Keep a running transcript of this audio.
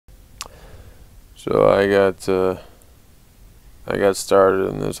So I got started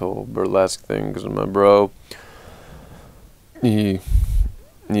in this whole burlesque thing because my bro, he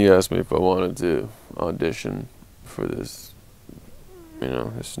asked me if I wanted to audition for this,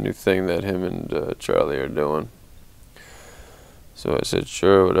 this new thing that him and Charlie are doing. So I said,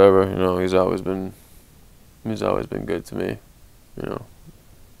 sure, whatever. He's always been good to me.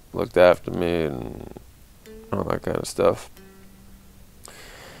 Looked after me and all that kind of stuff.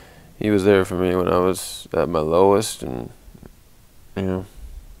 He was there for me when I was at my lowest, and he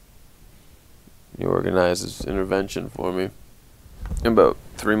organized this intervention for me about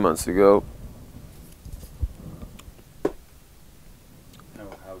 3 months ago.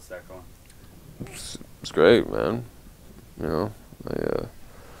 How's that going? It's great, man.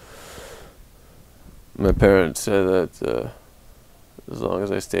 My parents said that as long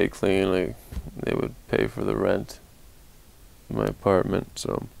as I stayed clean, they would pay for the rent in my apartment.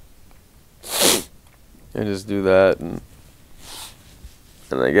 So I just do that, and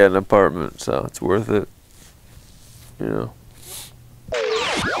I get an apartment, so it's worth it.